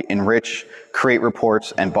 country, enrich, create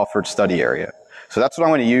reports, and buffered study area. So that's what I'm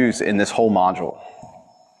going to use in this whole module.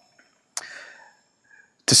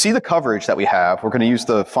 To see the coverage that we have, we're going to use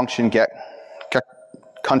the function get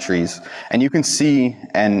countries, and you can see,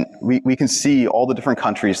 and we can see all the different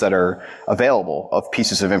countries that are available of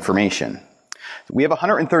pieces of information. We have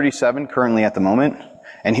 137 currently at the moment,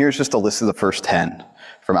 and here's just a list of the first 10,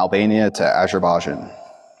 from Albania to Azerbaijan.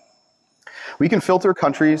 We can filter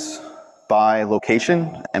countries by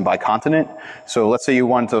location and by continent. So let's say you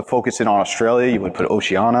want to focus in on Australia, you would put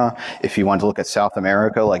Oceania. If you want to look at South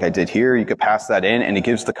America, like I did here, you could pass that in, and it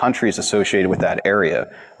gives the countries associated with that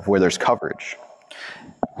area of where there's coverage.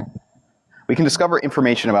 We can discover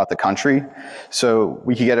information about the country. So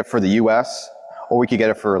we could get it for the US, or we could get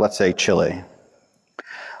it for, let's say, Chile.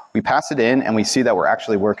 We pass it in, and we see that we're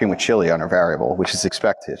actually working with Chile on our variable, which is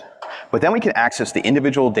expected. But then we can access the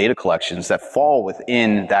individual data collections that fall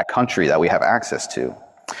within that country that we have access to.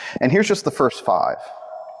 And here's just the first 5.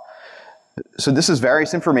 So this is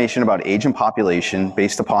various information about age and population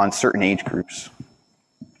based upon certain age groups.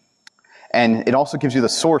 And it also gives you the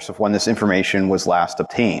source of when this information was last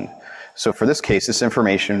obtained. So for this case, this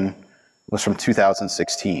information was from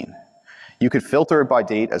 2016. You could filter it by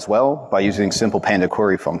date as well by using simple panda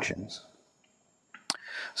query functions.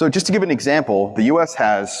 So just to give an example, the US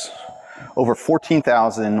has over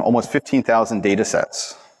 14,000, almost 15,000 data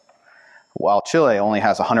sets, while Chile only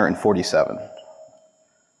has 147.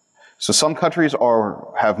 So some countries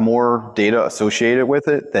have more data associated with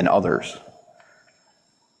it than others.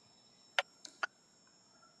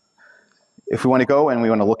 If we want to go and we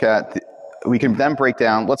want to look at, we can then break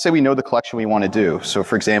down, let's say we know the collection we want to do. So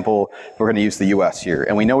for example, we're going to use the US here,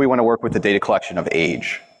 and we know we want to work with the data collection of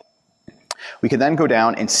age. We can then go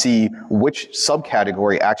down and see which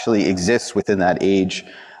subcategory actually exists within that age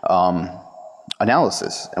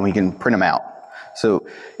analysis, and we can print them out. So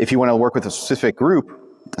if you want to work with a specific group,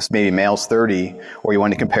 maybe males 30, or you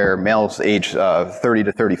want to compare males age 30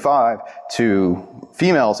 to 35 to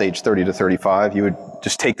females age 30 to 35, you would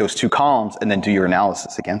just take those 2 columns and then do your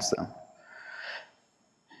analysis against them.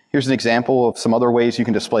 Here's an example of some other ways you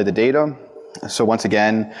can display the data. So once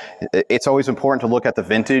again, it's always important to look at the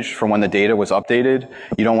vintage from when the data was updated.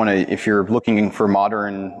 You don't want to, if you're looking for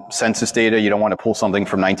modern census data, you don't want to pull something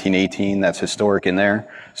from 1918 that's historic in there.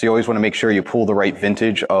 So you always want to make sure you pull the right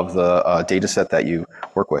vintage of the data set that you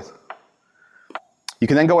work with. You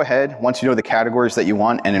can then go ahead, once you know the categories that you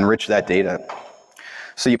want, and enrich that data.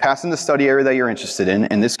 So you pass in the study area that you're interested in.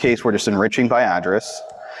 In this case, we're just enriching by address.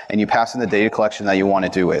 And you pass in the data collection that you want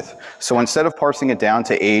to do with. So instead of parsing it down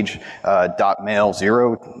to age .male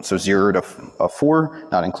 0, so 0 to 4,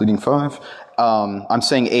 not including 5, I'm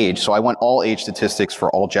saying age. So I want all age statistics for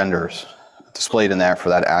all genders displayed in there for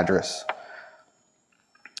that address.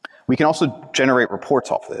 We can also generate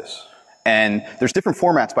reports off this. And there's different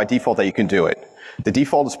formats by default that you can do it. The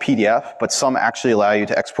default is PDF, but some actually allow you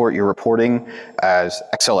to export your reporting as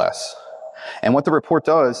XLS. And what the report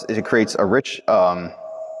does is it creates a rich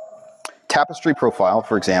tapestry profile,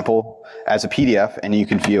 for example, as a PDF, and you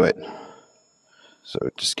can view it. So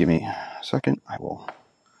just give me a second. I will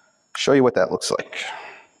show you what that looks like.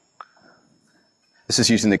 This is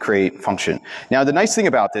using the create function. Now, the nice thing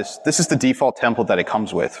about this is the default template that it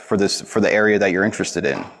comes with for the area that you're interested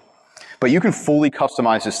in. But you can fully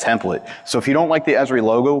customize this template. So if you don't like the Esri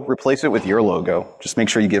logo, replace it with your logo. Just make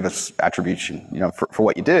sure you give us attribution, for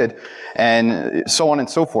what you did, and so on and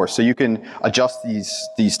so forth. So you can adjust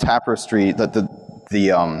these tapestry,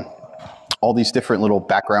 all these different little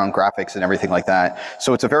background graphics and everything like that.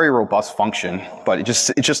 So it's a very robust function, but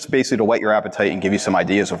it's just basically to whet your appetite and give you some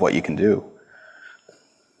ideas of what you can do.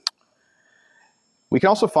 We can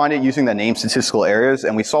also find it using the name statistical areas,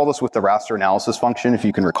 and we saw this with the raster analysis function, if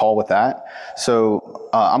you can recall with that. So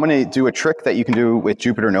I'm going to do a trick that you can do with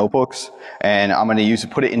Jupyter notebooks, and I'm going to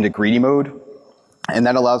put it into greedy mode, and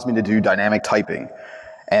that allows me to do dynamic typing.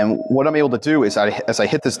 And what I'm able to do is, as I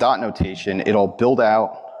hit this dot notation, it'll build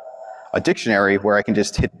out a dictionary where I can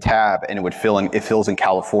just hit tab, and it fills in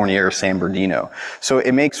California or San Bernardino. So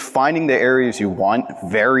it makes finding the areas you want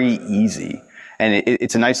very easy. And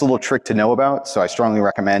it's a nice little trick to know about, so I strongly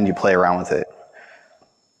recommend you play around with it.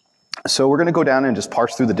 So we're going to go down and just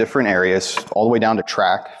parse through the different areas, all the way down to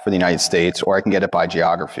track for the United States, or I can get it by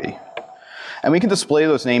geography. And we can display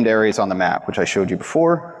those named areas on the map, which I showed you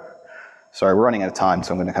before. Sorry, we're running out of time,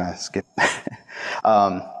 so I'm going to kind of skip.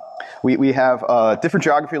 We have different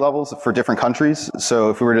geography levels for different countries. So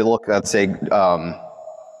if we were to look at, say,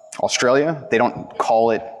 Australia, they don't call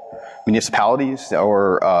it municipalities,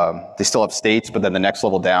 or they still have states, but then the next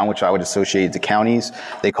level down, which I would associate to counties,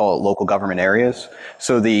 they call it local government areas.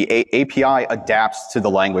 So the API adapts to the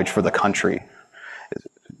language for the country.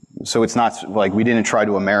 So it's not like we didn't try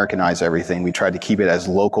to Americanize everything. We tried to keep it as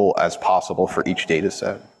local as possible for each data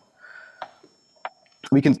set.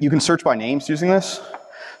 You can search by names using this.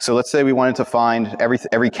 So let's say we wanted to find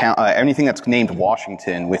anything that's named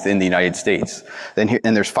Washington within the United States.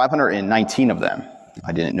 And there's 519 of them.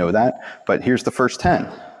 I didn't know that, but here's the first 10.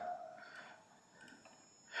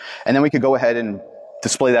 And then we could go ahead and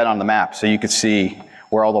display that on the map so you could see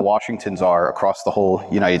where all the Washingtons are across the whole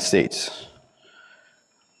United States.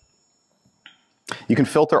 You can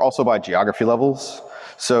filter also by geography levels.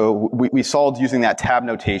 So we saw using that tab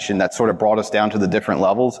notation that sort of brought us down to the different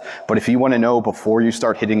levels. But if you want to know before you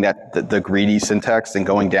start hitting the greedy syntax and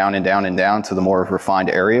going down and down and down to the more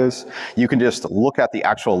refined areas, you can just look at the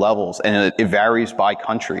actual levels, and it varies by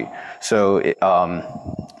country. So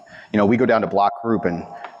we go down to block group,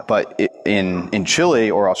 but in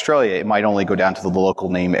Chile or Australia, it might only go down to the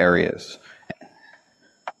local name areas.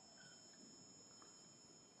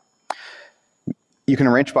 You can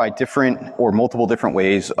enrich by different or multiple different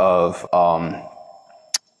ways of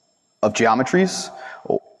geometries,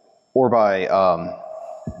 or by,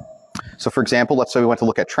 so for example, let's say we want to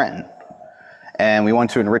look at Trenton, and we want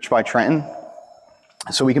to enrich by Trenton.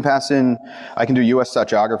 So we can pass in, I can do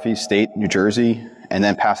US.geography, state, New Jersey, and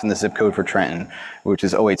then pass in the zip code for Trenton, which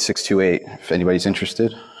is 08628, if anybody's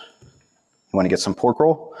interested. You want to get some pork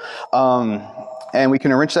roll? And we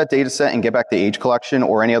can enrich that data set and get back the age collection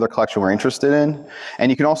or any other collection we're interested in.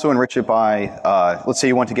 And you can also enrich it by, let's say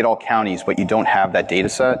you want to get all counties, but you don't have that data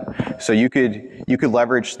set. So you could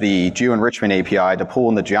leverage the geo-enrichment API to pull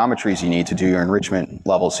in the geometries you need to do your enrichment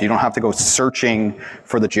level. So you don't have to go searching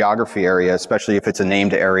for the geography area, especially if it's a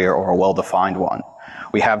named area or a well-defined one.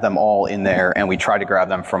 We have them all in there, and we try to grab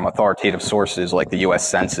them from authoritative sources like the US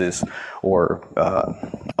Census or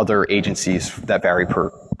other agencies that vary per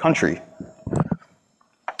country.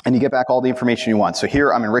 And you get back all the information you want. So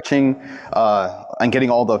here I'm enriching, I'm getting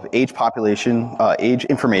all the age population, age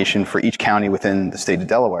information for each county within the state of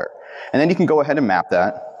Delaware. And then you can go ahead and map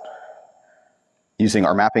that. using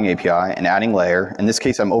our mapping API and adding layer. In this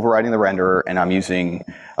case, I'm overriding the renderer, and I'm using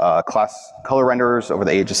class color renderers over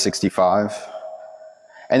the age of 65.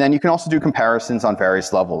 And then you can also do comparisons on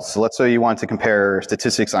various levels. So let's say you want to compare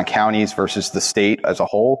statistics on counties versus the state as a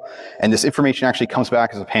whole, and this information actually comes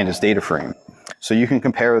back as a pandas data frame. So you can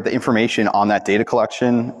compare the information on that data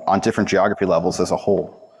collection on different geography levels as a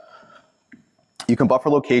whole. You can buffer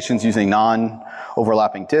locations using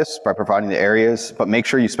non-overlapping disks by providing the areas, but make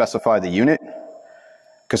sure you specify the unit,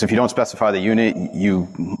 because if you don't specify the unit, you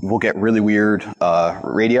will get really weird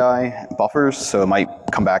radii buffers, so it might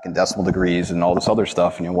come back in decimal degrees and all this other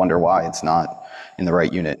stuff, and you'll wonder why it's not in the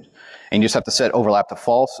right unit. And you just have to set overlap to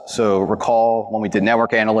false. So recall when we did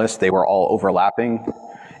network analysts, they were all overlapping.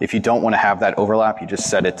 If you don't want to have that overlap, you just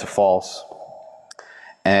set it to false.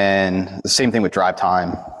 And the same thing with drive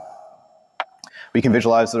time. We can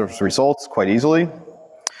visualize those results quite easily.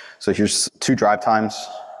 So here's 2 drive times,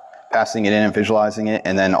 passing it in and visualizing it,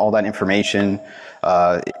 and then all that information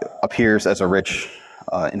appears as a rich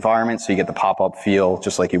environment, so you get the pop-up feel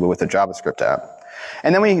just like you would with a JavaScript app.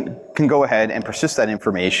 And then we can go ahead and persist that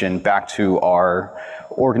information back to our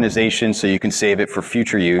organization so you can save it for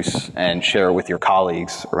future use and share it with your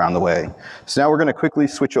colleagues around the way. So now we're going to quickly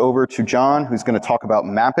switch over to John, who's going to talk about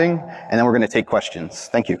mapping, and then we're going to take questions.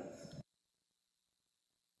 Thank you.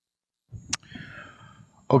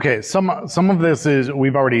 Okay, some of this is,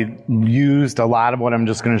 we've already used a lot of what I'm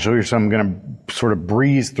just going to show you, so I'm going to sort of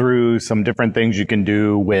breeze through some different things you can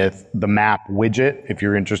do with the map widget if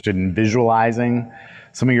you're interested in visualizing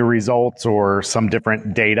some of your results or some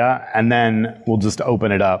different data, and then we'll just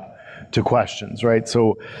open it up to questions, right?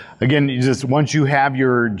 So again, once you have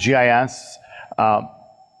your GIS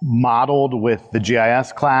modeled with the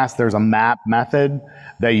GIS class, there's a map method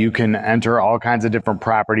that you can enter all kinds of different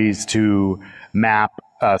properties to map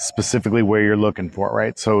specifically where you're looking for,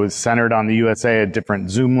 right? So it's centered on the USA, a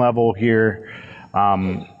different zoom level here.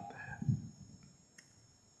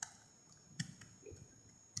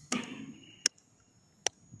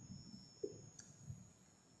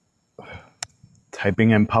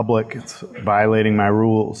 Typing in public, it's violating my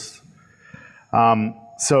rules.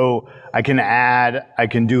 So I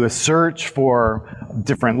can do a search for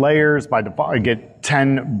different layers. By default, I get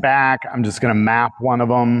 10 back. I'm just going to map one of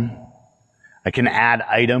them. I can add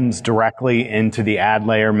items directly into the add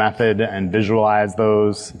layer method and visualize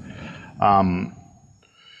those.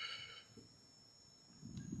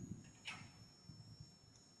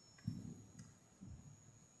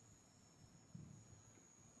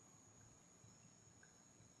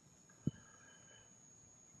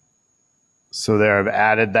 So there, I've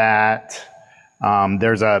added that.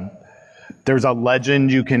 There's a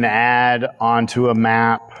legend you can add onto a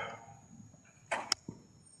map.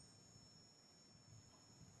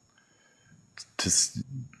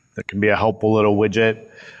 That can be a helpful little widget.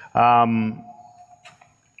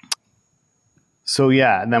 So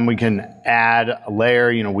yeah, and then we can add a layer.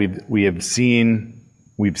 You know, we've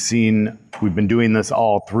been doing this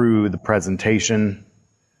all through the presentation.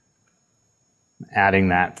 Adding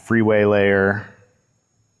that freeway layer.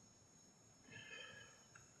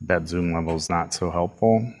 That zoom level is not so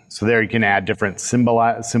helpful. So there you can add different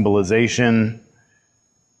symbolization.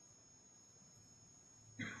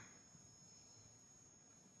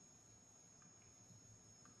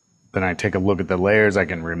 Then I take a look at the layers, I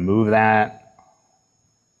can remove that.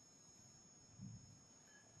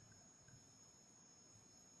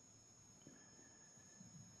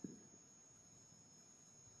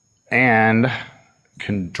 And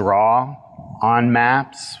can draw on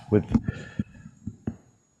maps with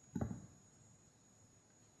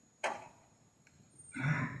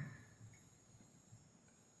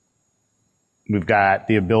we've got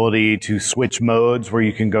the ability to switch modes where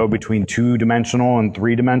you can go between 2-dimensional and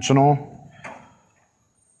 3-dimensional.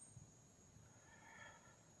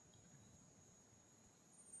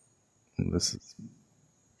 This is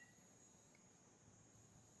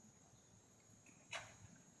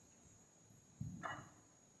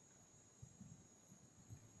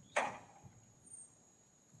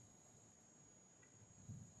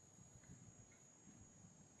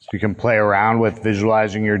so you can play around with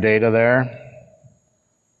visualizing your data there.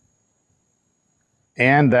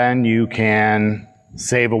 And then you can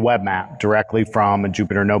save a web map directly from a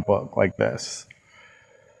Jupyter notebook like this.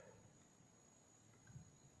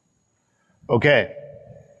 Okay,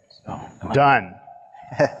 done.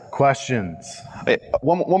 Questions? Wait,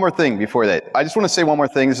 one more thing before that. I just want to say one more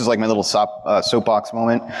thing. This is like my little soapbox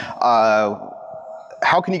moment.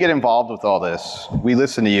 How can you get involved with all this? We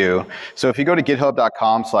listen to you. So if you go to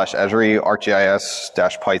github.com/Esri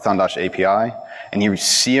ArcGIS-Python-API and you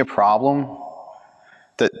see a problem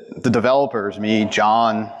the developers, me,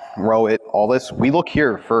 John, Rohit, all this, we look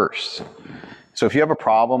here first. So if you have a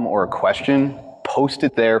problem or a question, post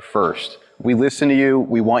it there first. We listen to you,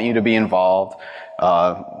 we want you to be involved,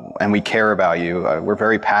 and we care about you. We're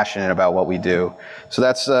very passionate about what we do. So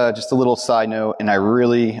that's just a little side note, and I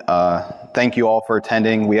really thank you all for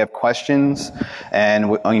attending. We have questions,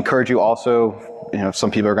 and I encourage you also,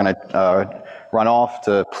 some people are going to run off,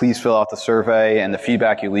 to please fill out the survey, and the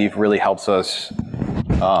feedback you leave really helps us.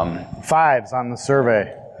 5s on the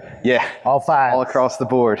survey. Yeah. All 5. All across the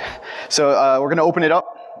board. So we're going to open it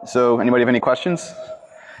up. So anybody have any questions?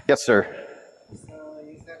 Yes, sir. So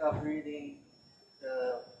instead of reading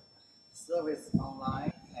the service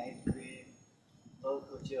online, can you read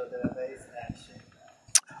local geodatabase action?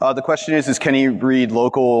 The question is can you read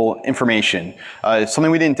local information? It's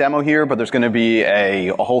something we didn't demo here, but there's going to be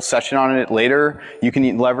a whole session on it later. You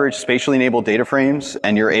can leverage spatially enabled data frames,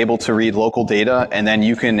 and you're able to read local data, and then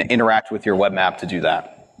you can interact with your web map to do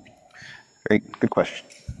that. Very good question.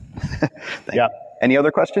 Yeah. Any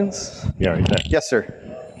other questions? Yeah, right there. Yes, sir.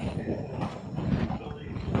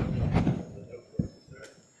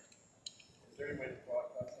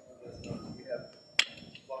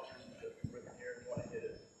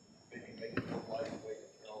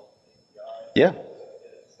 Yeah.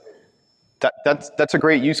 That's a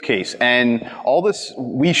great use case. And all this,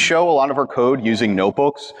 we show a lot of our code using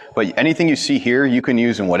notebooks, but anything you see here, you can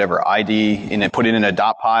use in whatever ID, and put it in a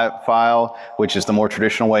 .py file, which is the more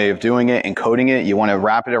traditional way of doing it, and coding it. You want to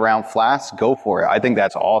wrap it around Flask, go for it. I think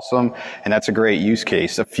that's awesome, and that's a great use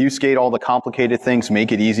case. Obfuscate all the complicated things,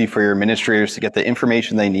 make it easy for your administrators to get the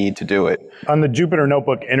information they need to do it. On the Jupyter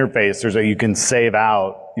Notebook interface, you can save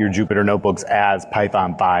out your Jupyter Notebooks as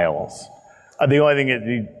Python files. The only thing is,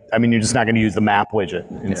 you're just not going to use the map widget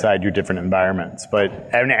inside your different environments. But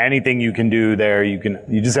anything you can do there, you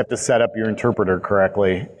just have to set up your interpreter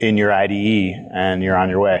correctly in your IDE, and you're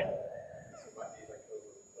on your way.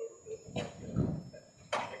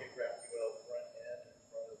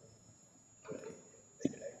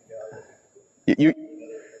 You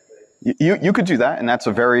could do that, and that's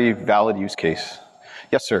a very valid use case.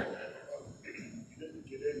 Yes, sir.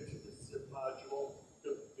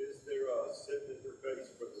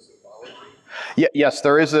 Yes,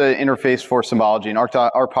 there is an interface for symbology. In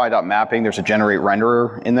arcpy.mapping, there's a generate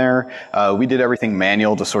renderer in there. We did everything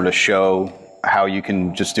manual to sort of show how you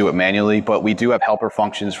can just do it manually, but we do have helper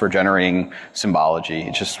functions for generating symbology.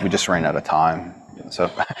 We just ran out of time. So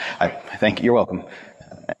I thank you. You're welcome.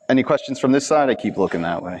 Any questions from this side? I keep looking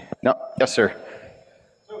that way. No? Yes, sir.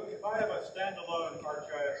 So if I have a standalone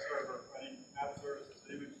ArcGIS server running map services,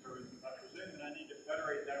 image services, I presume that I need to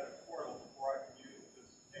federate that with Portal before I can use this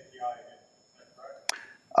API again.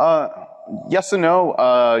 Yes and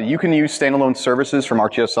no. You can use standalone services from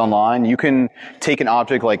ArcGIS Online. You can take an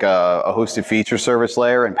object like a hosted feature service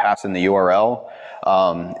layer and pass in the URL.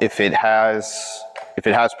 If it has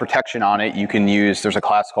protection on it, you can use, there's a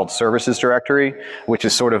class called services directory, which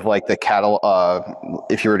is sort of like the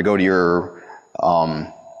if you were to go to your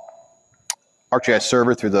ArcGIS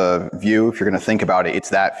server through the view, if you're going to think about it, it's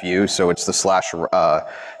that view. So it's the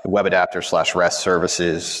web adapter / REST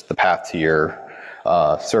services, the path to your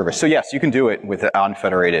service. So yes, you can do it with it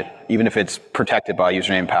unfederated, even if it's protected by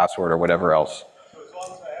username, password, or whatever else. So as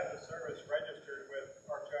long as I have the service registered with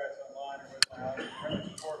ArcGIS Online or with my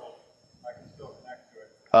own portal, I can still connect to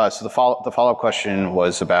it. So the follow-up question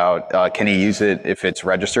was about can he use it if it's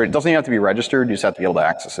registered? It doesn't even have to be registered. You just have to be able to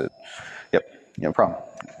access it. Yep, no problem.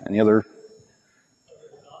 Any other?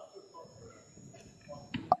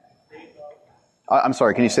 I'm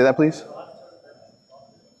sorry, can you say that, please?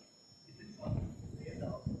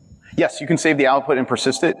 Yes, you can save the output and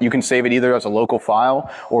persist it. You can save it either as a local file,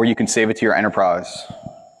 or you can save it to your enterprise.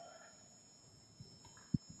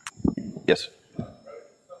 Yes?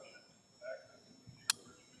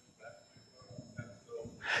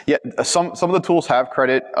 Yeah, some of the tools have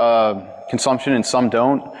credit consumption and some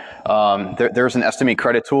don't. There's an estimate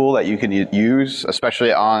credit tool that you can use,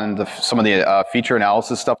 especially on some of the feature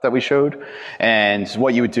analysis stuff that we showed. And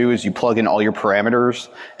what you would do is you plug in all your parameters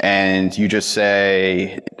and you just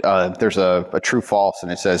say there's a true false,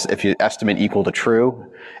 and it says if you estimate equal to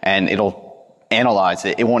true, and it'll analyze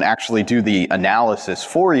it. It won't actually do the analysis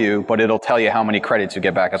for you, but it'll tell you how many credits you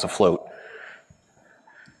get back as a float.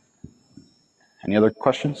 Any other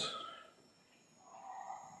questions?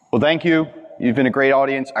 Well, thank you. You've been a great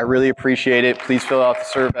audience. I really appreciate it. Please fill out the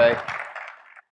survey.